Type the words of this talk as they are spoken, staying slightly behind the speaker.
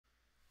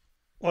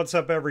What's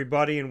up,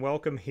 everybody, and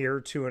welcome here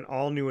to an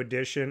all-new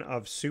edition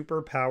of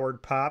Super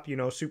Powered Pop. You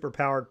know, Super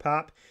Powered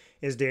Pop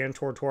is Dan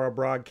Tortora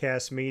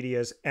Broadcast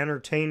Media's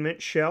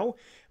entertainment show.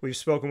 We've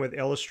spoken with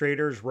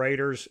illustrators,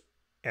 writers,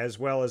 as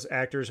well as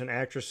actors and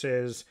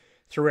actresses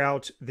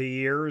throughout the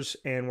years,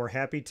 and we're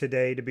happy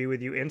today to be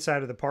with you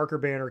inside of the Parker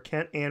Banner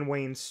Kent and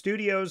Wayne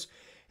studios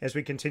as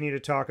we continue to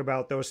talk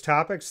about those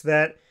topics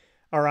that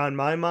are on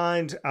my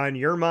mind, on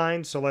your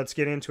mind. So let's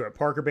get into it.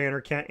 Parker Banner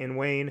Kent and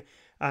Wayne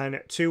on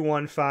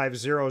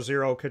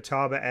 21500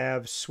 Catawba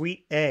Ave,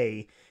 Suite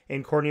A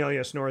in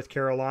Cornelius, North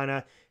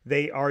Carolina.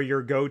 They are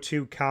your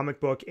go-to comic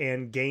book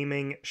and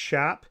gaming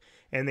shop,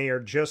 and they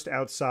are just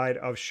outside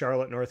of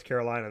Charlotte, North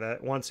Carolina.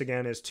 That, once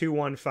again, is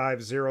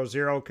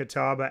 21500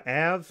 Catawba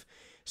Ave,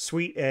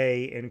 Suite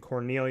A in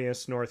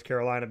Cornelius, North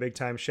Carolina.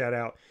 Big-time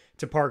shout-out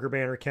to Parker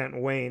Banner Kent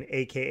and Wayne,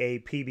 a.k.a.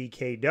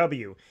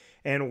 PBKW.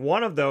 And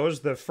one of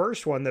those, the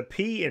first one, the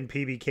P in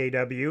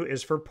PBKW,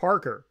 is for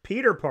Parker,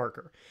 Peter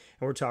Parker.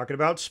 And we're talking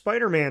about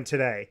Spider-Man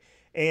today.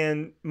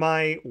 And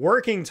my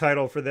working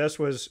title for this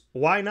was,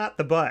 Why Not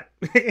the Butt?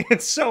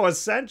 And so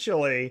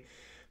essentially,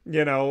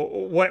 you know,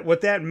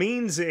 what that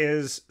means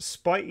is,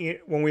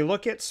 when we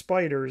look at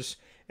spiders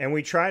and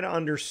we try to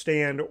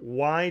understand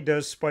why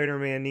does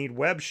Spider-Man need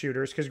web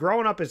shooters, because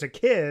growing up as a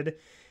kid,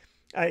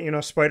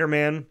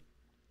 Spider-Man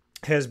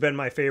has been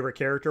my favorite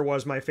character,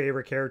 was my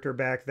favorite character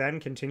back then,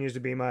 continues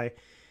to be my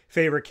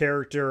favorite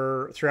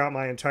character throughout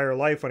my entire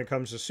life when it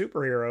comes to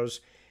superheroes.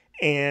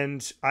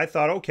 And I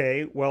thought,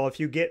 okay, well, if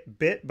you get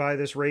bit by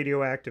this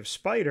radioactive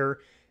spider,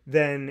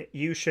 then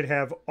you should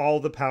have all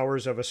the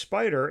powers of a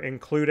spider,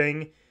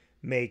 including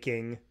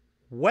making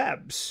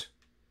webs.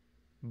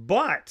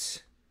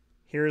 But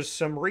here's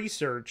some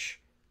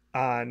research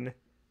on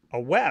a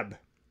web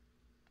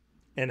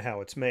and how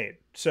it's made.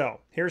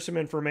 So here's some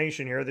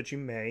information here that you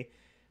may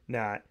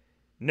not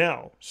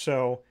know.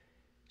 So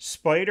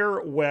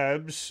spider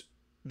webs,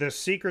 the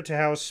secret to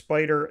how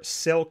spider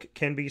silk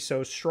can be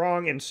so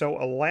strong and so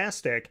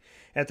elastic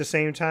at the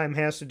same time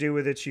has to do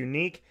with its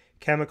unique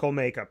chemical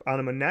makeup. On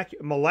a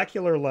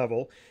molecular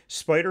level,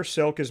 spider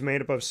silk is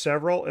made up of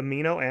several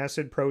amino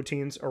acid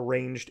proteins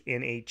arranged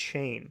in a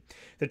chain.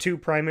 The two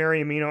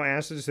primary amino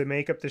acids that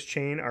make up this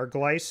chain are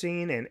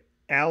glycine and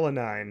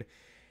alanine.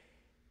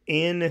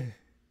 In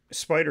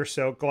spider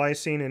silk,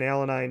 glycine and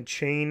alanine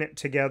chain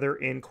together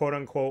in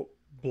quote-unquote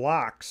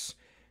blocks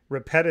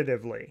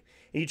repetitively.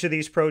 Each of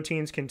these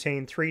proteins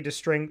contain three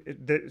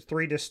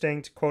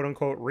distinct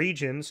quote-unquote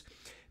regions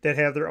that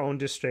have their own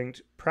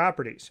distinct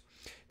properties.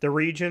 The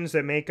regions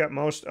that make up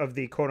most of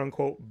the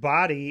quote-unquote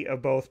body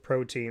of both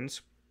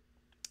proteins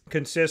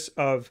consists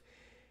of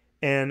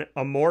an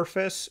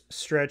amorphous,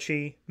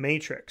 stretchy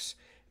matrix.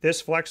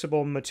 This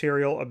flexible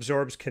material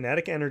absorbs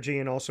kinetic energy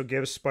and also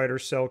gives spider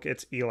silk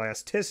its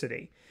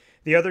elasticity.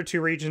 The other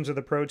two regions of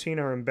the protein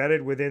are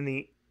embedded within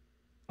the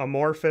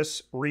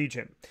amorphous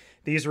region.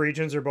 These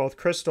regions are both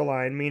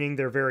crystalline, meaning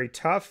they're very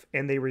tough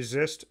and they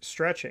resist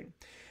stretching.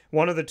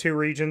 One of the two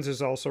regions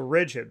is also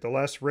rigid. The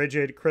less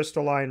rigid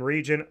crystalline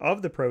region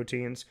of the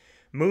proteins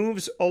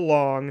moves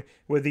along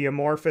with the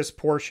amorphous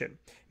portion.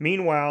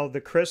 Meanwhile,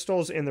 the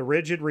crystals in the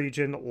rigid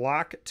region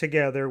lock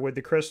together with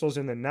the crystals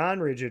in the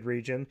non-rigid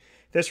region.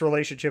 This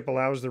relationship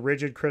allows the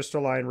rigid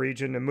crystalline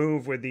region to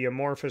move with the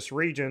amorphous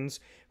regions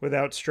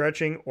without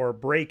stretching or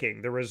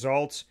breaking. The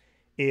result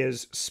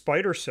is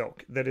spider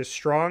silk that is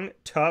strong,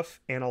 tough,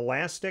 and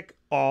elastic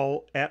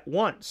all at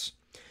once.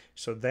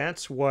 So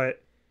that's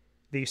what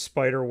these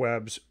spider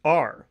webs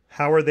are.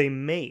 How are they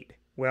made?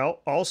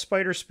 Well, all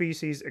spider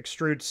species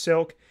extrude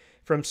silk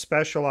from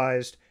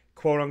specialized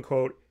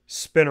quote-unquote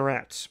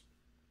spinnerets.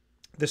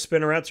 The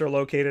spinnerets are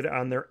located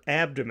on their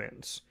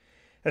abdomens.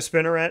 A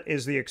spinneret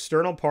is the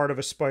external part of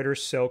a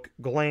spider's silk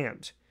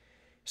gland.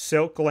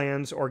 Silk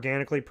glands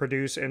organically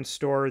produce and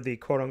store the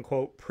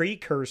quote-unquote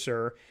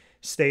precursor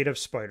state of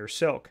spider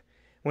silk.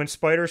 When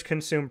spiders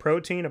consume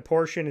protein, a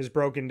portion is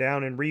broken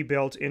down and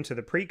rebuilt into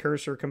the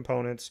precursor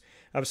components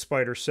of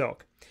spider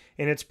silk.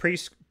 In its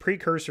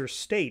precursor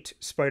state,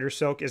 spider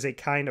silk is a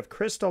kind of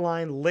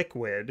crystalline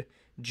liquid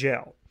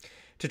gel.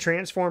 To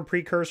transform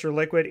precursor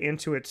liquid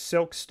into its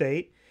silk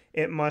state,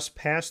 it must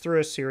pass through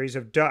a series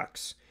of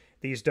ducts.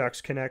 These ducts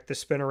connect the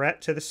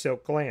spinneret to the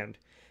silk gland.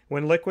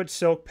 When liquid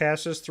silk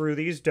passes through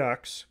these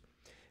ducts,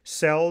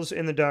 cells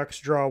in the ducts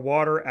draw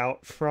water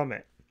out from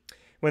it.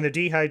 When the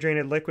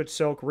dehydrated liquid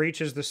silk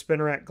reaches the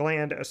spinneret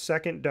gland, a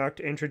second duct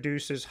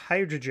introduces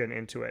hydrogen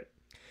into it.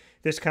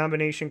 This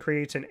combination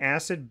creates an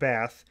acid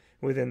bath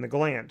within the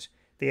gland.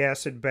 The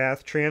acid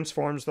bath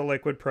transforms the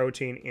liquid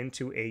protein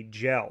into a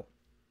gel.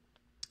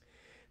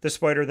 The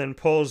spider then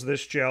pulls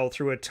this gel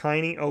through a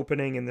tiny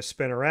opening in the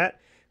spinneret,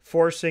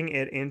 forcing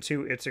it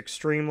into its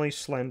extremely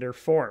slender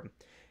form.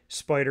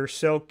 Spider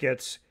silk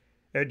gets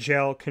a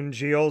gel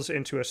congeals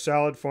into a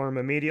solid form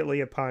immediately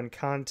upon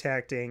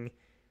contacting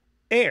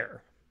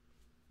air.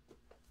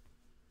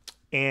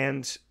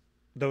 And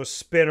those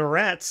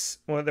spinnerets,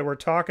 what that we're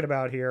talking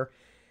about here,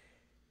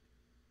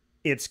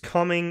 it's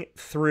coming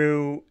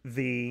through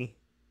the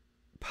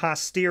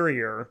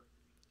posterior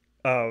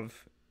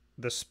of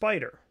the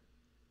spider.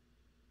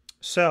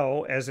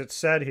 So, as it's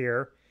said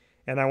here,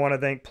 and I want to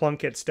thank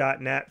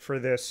plunkets.net for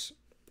this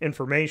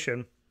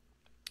information,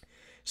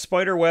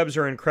 spider webs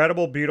are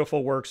incredible,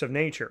 beautiful works of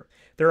nature.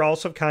 They're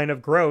also kind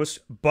of gross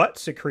butt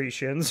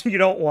secretions you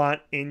don't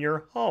want in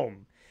your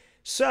home.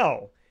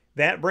 So,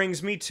 that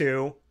brings me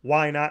to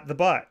why not the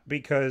butt?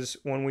 Because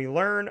when we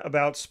learn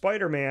about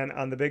Spider-Man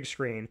on the big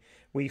screen,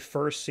 we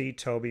first see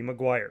Tobey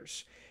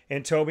Maguire's.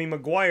 And Tobey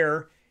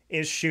Maguire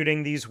is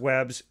shooting these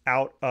webs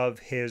out of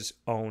his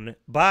own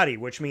body,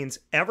 which means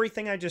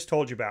everything I just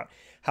told you about,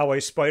 how a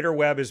spider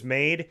web is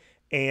made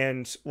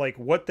and like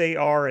what they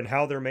are and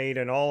how they're made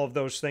and all of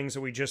those things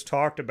that we just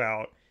talked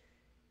about,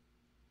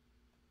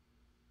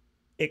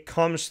 it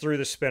comes through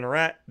the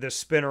spinneret. The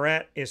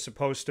spinneret is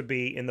supposed to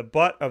be in the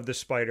butt of the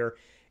spider.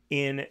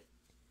 In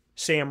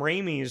Sam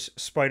Raimi's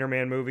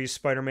Spider-Man movies,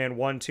 Spider-Man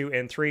 1, 2,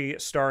 and 3,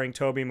 starring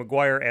Tobey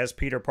Maguire as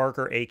Peter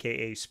Parker,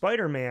 aka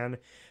Spider-Man,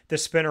 the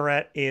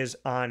spinneret is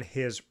on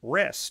his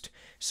wrist.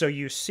 So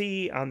you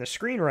see on the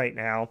screen right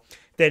now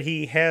that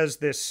he has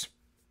this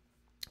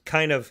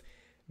kind of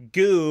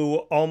goo,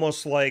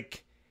 almost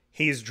like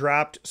he's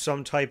dropped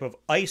some type of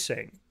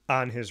icing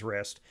on his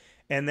wrist.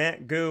 And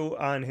that goo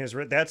on his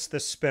wrist, that's the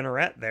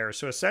spinneret there.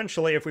 So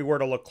essentially, if we were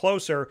to look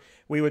closer,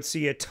 we would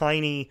see a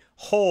tiny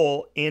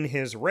hole in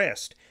his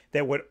wrist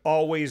that would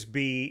always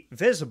be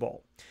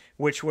visible,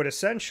 which would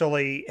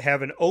essentially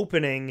have an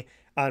opening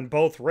on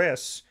both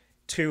wrists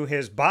to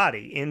his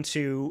body,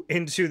 into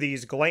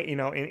these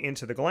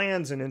into the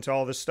glands and into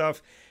all this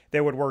stuff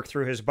that would work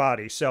through his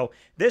body. So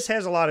this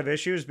has a lot of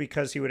issues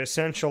because he would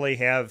essentially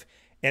have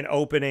an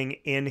opening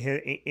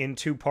in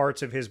two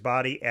parts of his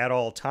body at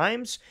all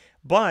times.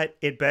 But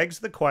it begs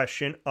the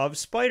question of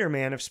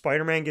Spider-Man. If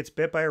Spider-Man gets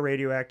bit by a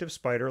radioactive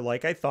spider,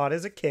 like I thought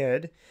as a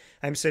kid,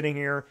 I'm sitting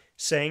here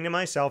saying to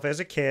myself as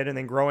a kid and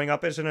then growing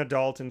up as an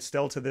adult and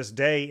still to this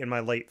day in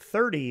my late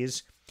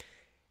 30s,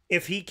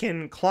 if he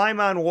can climb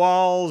on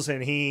walls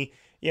and he,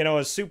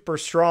 is super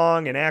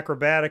strong and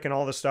acrobatic and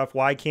all this stuff,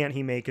 why can't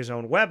he make his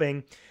own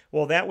webbing?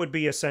 Well, that would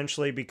be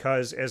essentially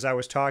because, as I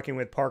was talking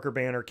with Parker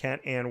Banner,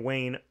 Kent, and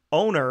Wayne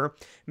owner,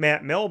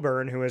 Matt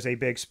Milburn, who is a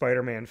big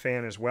Spider-Man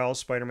fan as well,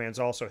 Spider-Man's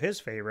also his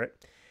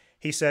favorite,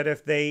 he said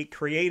if they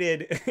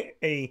created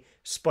a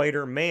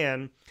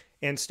Spider-Man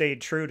and stayed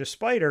true to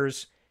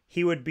spiders,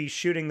 he would be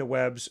shooting the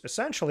webs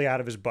essentially out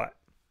of his butt.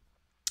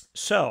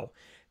 So,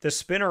 the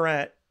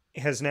spinneret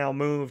has now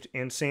moved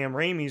in Sam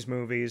Raimi's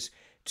movies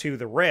to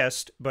the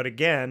wrist, but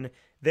again,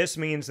 this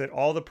means that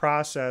all the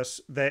process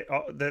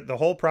the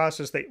whole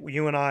process that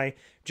you and I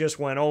just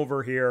went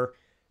over here,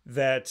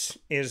 that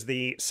is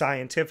the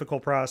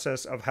scientifical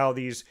process of how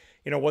these,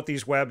 what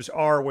these webs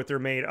are, what they're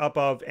made up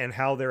of, and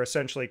how they're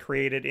essentially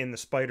created in the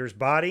spider's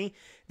body.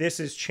 This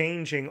is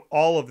changing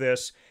all of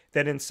this,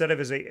 that instead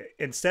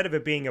of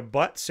it being a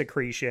butt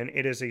secretion,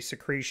 it is a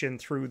secretion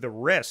through the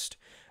wrist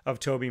of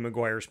Tobey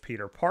Maguire's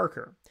Peter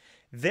Parker.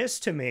 This,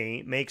 to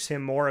me, makes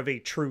him more of a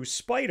true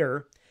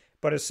spider,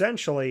 but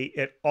essentially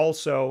it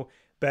also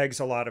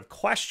begs a lot of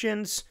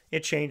questions.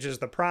 It changes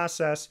the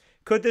process.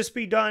 Could this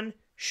be done?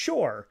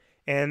 Sure.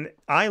 And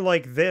I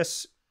like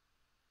this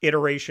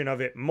iteration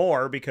of it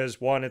more because,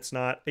 one, it's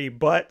not a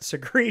butt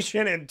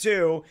secretion, and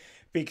two,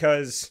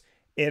 because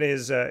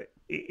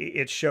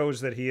it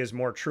shows that he is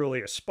more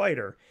truly a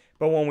spider.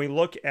 But when we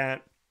look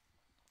at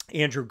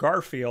Andrew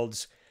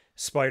Garfield's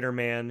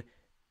Spider-Man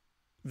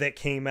that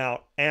came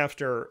out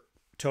after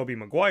Tobey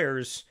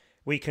Maguire's,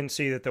 we can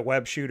see that the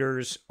web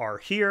shooters are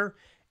here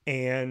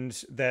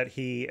and that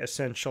he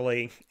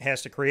essentially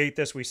has to create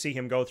this. We see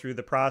him go through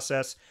the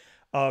process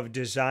of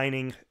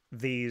designing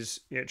these,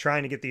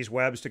 trying to get these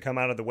webs to come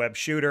out of the web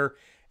shooter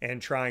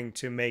and trying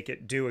to make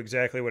it do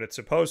exactly what it's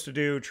supposed to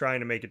do, trying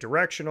to make it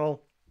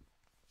directional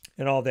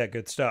and all that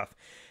good stuff.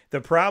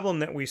 The problem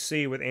that we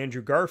see with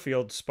Andrew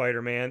Garfield's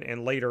Spider-Man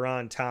and later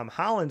on Tom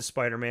Holland's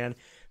Spider-Man,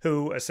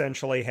 who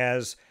essentially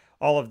has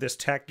all of this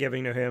tech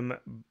given to him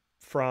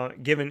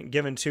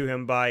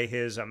by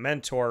his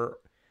mentor,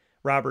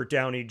 Robert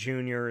Downey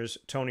Jr.'s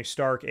Tony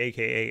Stark,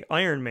 aka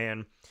Iron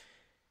Man,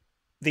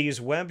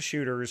 these web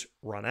shooters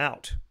run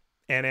out.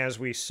 And as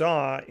we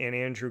saw in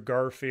Andrew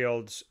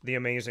Garfield's The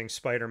Amazing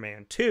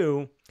Spider-Man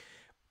 2,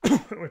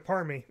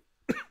 pardon me,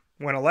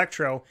 when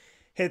Electro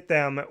hit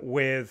them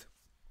with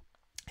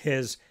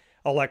his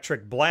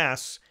electric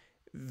blasts,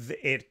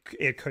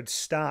 it could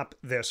stop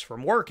this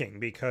from working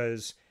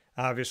because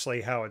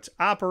obviously how it's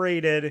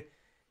operated,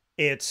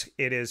 it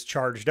is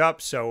charged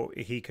up, so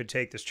he could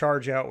take this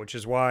charge out, which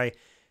is why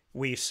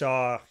we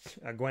saw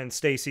Gwen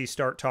Stacy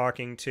start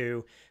talking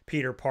to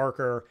Peter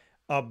Parker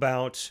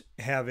about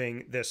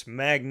having this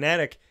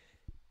magnetic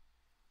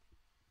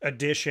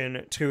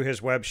addition to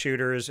his web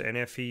shooters, and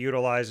if he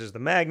utilizes the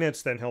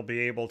magnets, then he'll be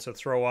able to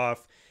throw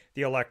off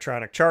the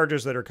electronic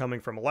charges that are coming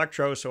from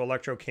Electro, so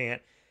Electro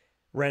can't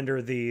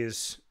render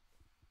these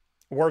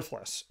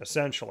worthless,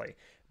 essentially.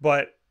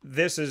 But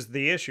this is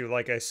the issue,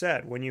 like I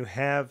said. When you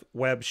have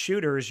web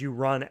shooters, you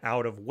run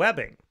out of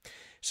webbing.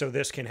 So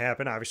this can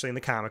happen, obviously, in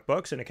the comic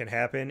books, and it can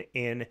happen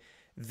in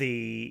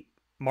the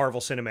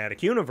Marvel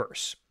Cinematic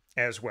Universe.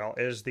 as well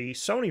as the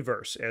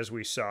Sonyverse, as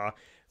we saw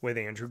with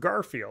Andrew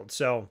Garfield.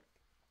 So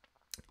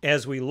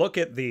as we look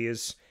at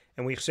these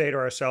and we say to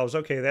ourselves,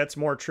 okay, that's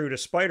more true to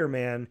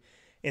Spider-Man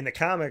in the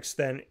comics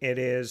than it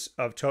is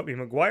of Tobey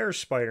Maguire's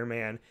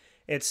Spider-Man,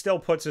 it still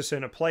puts us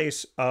in a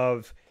place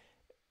of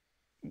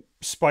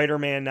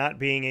Spider-Man not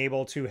being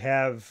able to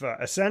have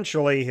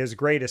essentially his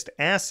greatest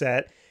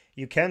asset.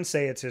 You can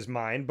say it's his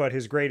mind, but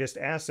his greatest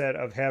asset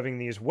of having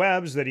these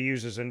webs that he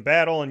uses in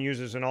battle and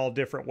uses in all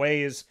different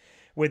ways,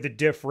 with the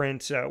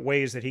different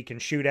ways that he can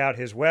shoot out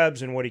his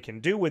webs and what he can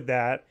do with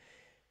that.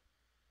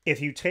 If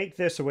you take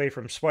this away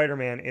from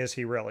Spider-Man, is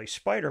he really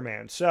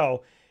Spider-Man?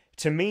 So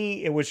to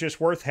me, it was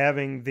just worth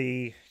having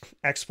the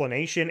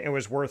explanation. It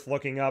was worth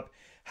looking up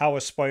how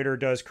a spider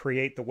does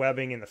create the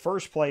webbing in the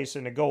first place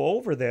and to go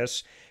over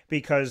this,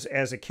 because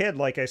as a kid,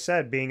 like I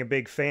said, being a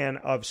big fan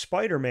of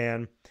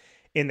Spider-Man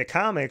in the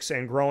comics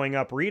and growing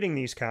up reading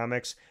these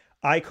comics,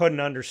 I couldn't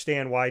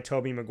understand why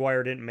Tobey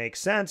Maguire didn't make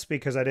sense,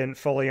 because I didn't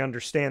fully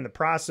understand the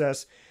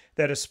process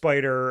that a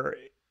spider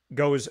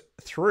goes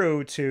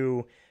through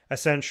to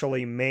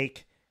essentially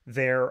make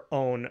their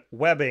own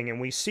webbing. And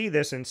we see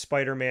this in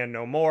Spider-Man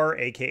No More,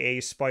 aka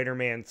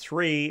Spider-Man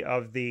 3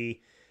 of the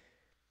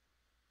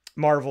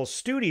Marvel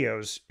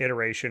Studios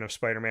iteration of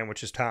Spider-Man,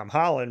 which is Tom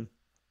Holland.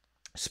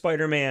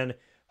 Spider-Man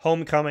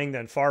Homecoming,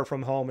 then Far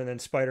From Home, and then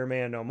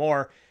Spider-Man No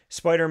More.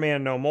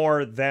 Spider-Man No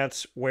More,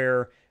 that's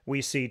where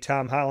we see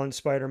Tom Holland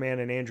Spider-Man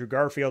and Andrew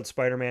Garfield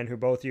Spider-Man, who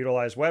both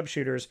utilize web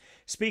shooters,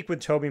 speak with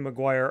Tobey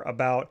Maguire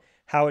about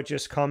how it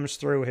just comes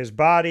through his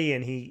body,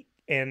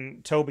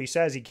 and Tobey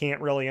says he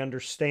can't really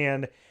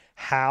understand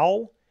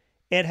how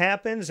it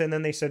happens. And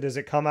then they said, does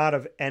it come out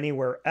of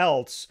anywhere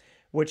else?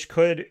 Which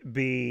could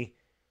be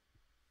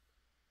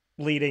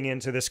leading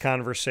into this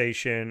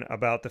conversation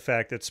about the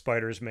fact that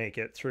spiders make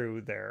it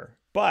through there.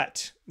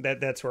 But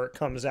that's where it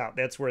comes out.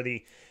 That's where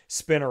the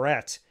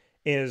spinneret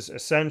is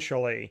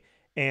essentially.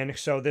 And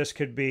so this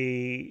could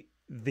be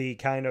the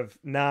kind of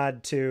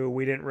nod to,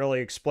 we didn't really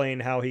explain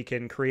how he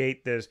can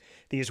create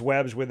these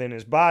webs within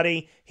his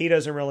body. He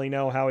doesn't really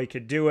know how he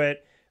could do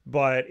it,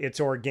 but it's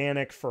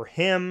organic for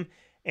him.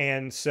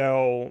 And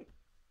so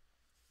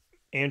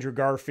Andrew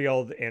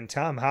Garfield and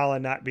Tom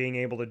Holland not being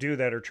able to do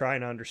that or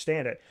trying to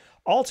understand it.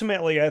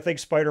 Ultimately, I think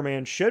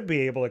Spider-Man should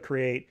be able to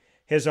create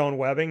his own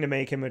webbing to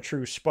make him a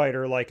true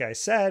spider, like I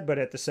said, but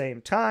at the same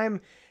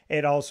time,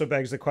 it also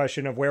begs the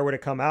question of where would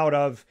it come out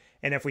of?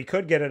 And if we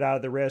could get it out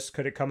of the wrist,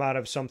 could it come out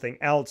of something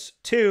else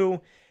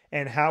too?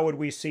 And how would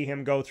we see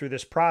him go through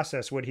this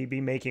process? Would he be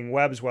making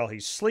webs while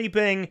he's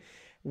sleeping?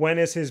 When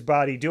is his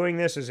body doing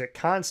this? Is it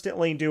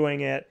constantly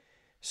doing it?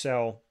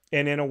 So,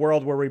 and in a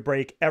world where we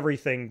break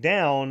everything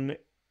down,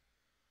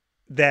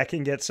 that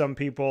can get some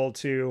people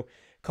to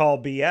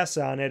call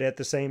BS on it. At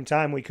the same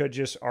time, we could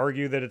just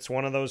argue that it's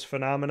one of those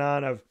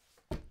phenomenon of,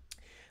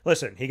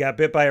 listen, he got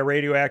bit by a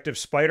radioactive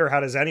spider.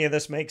 How does any of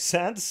this make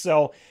sense?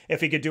 So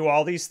if he could do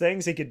all these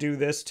things, he could do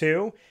this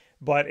too.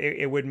 But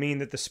it would mean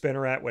that the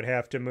spinneret would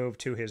have to move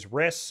to his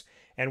wrists.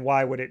 And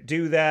why would it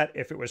do that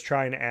if it was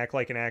trying to act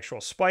like an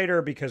actual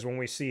spider? Because when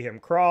we see him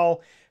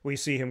crawl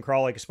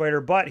like a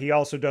spider. But he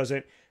also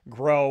doesn't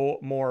grow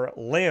more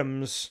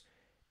limbs,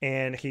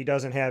 and he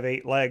doesn't have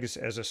 8 legs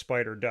as a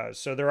spider does.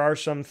 So there are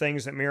some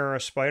things that mirror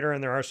a spider,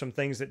 and there are some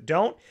things that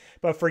don't.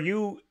 But for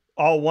you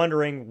all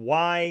wondering,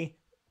 why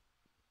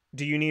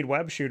do you need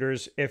web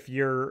shooters if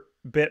you're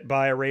bit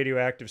by a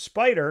radioactive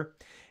spider?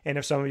 And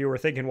if some of you were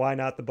thinking, why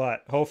not the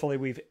butt? Hopefully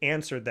we've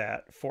answered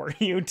that for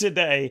you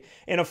today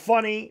in a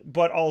funny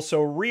but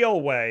also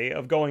real way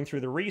of going through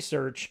the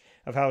research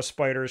of how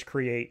spiders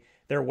create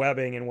their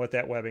webbing and what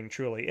that webbing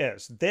truly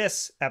is.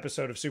 This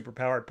episode of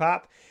Superpowered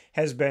Pop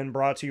has been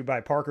brought to you by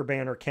Parker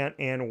Banner, Kent,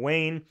 and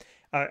Wayne,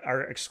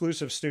 our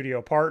exclusive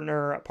studio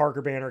partner.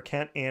 Parker Banner,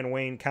 Kent, and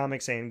Wayne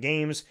Comics and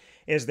Games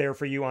is there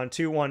for you on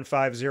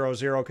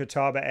 21500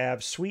 Catawba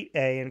Ave, Suite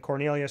A in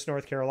Cornelius,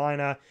 North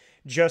Carolina,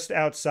 just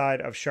outside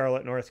of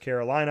Charlotte, North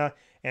Carolina.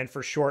 And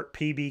for short,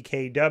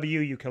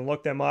 PBKW. You can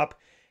look them up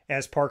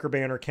as Parker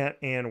Banner, Kent,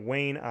 and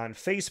Wayne on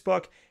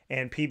Facebook,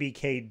 and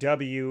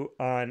PBKW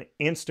on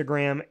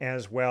Instagram,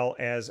 as well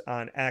as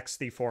on X,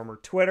 the former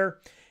Twitter.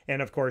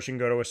 And of course, you can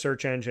go to a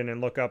search engine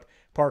and look up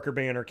Parker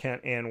Banner,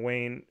 Kent, and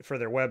Wayne for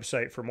their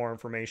website for more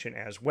information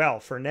as well.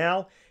 For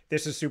now,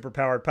 this is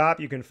Superpowered Pop.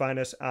 You can find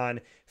us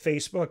on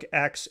Facebook,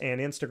 X,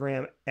 and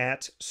Instagram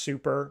at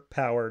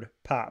Superpowered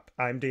Pop.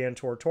 I'm Dan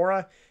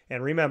Tortora,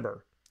 and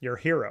remember, your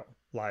hero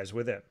lies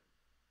within.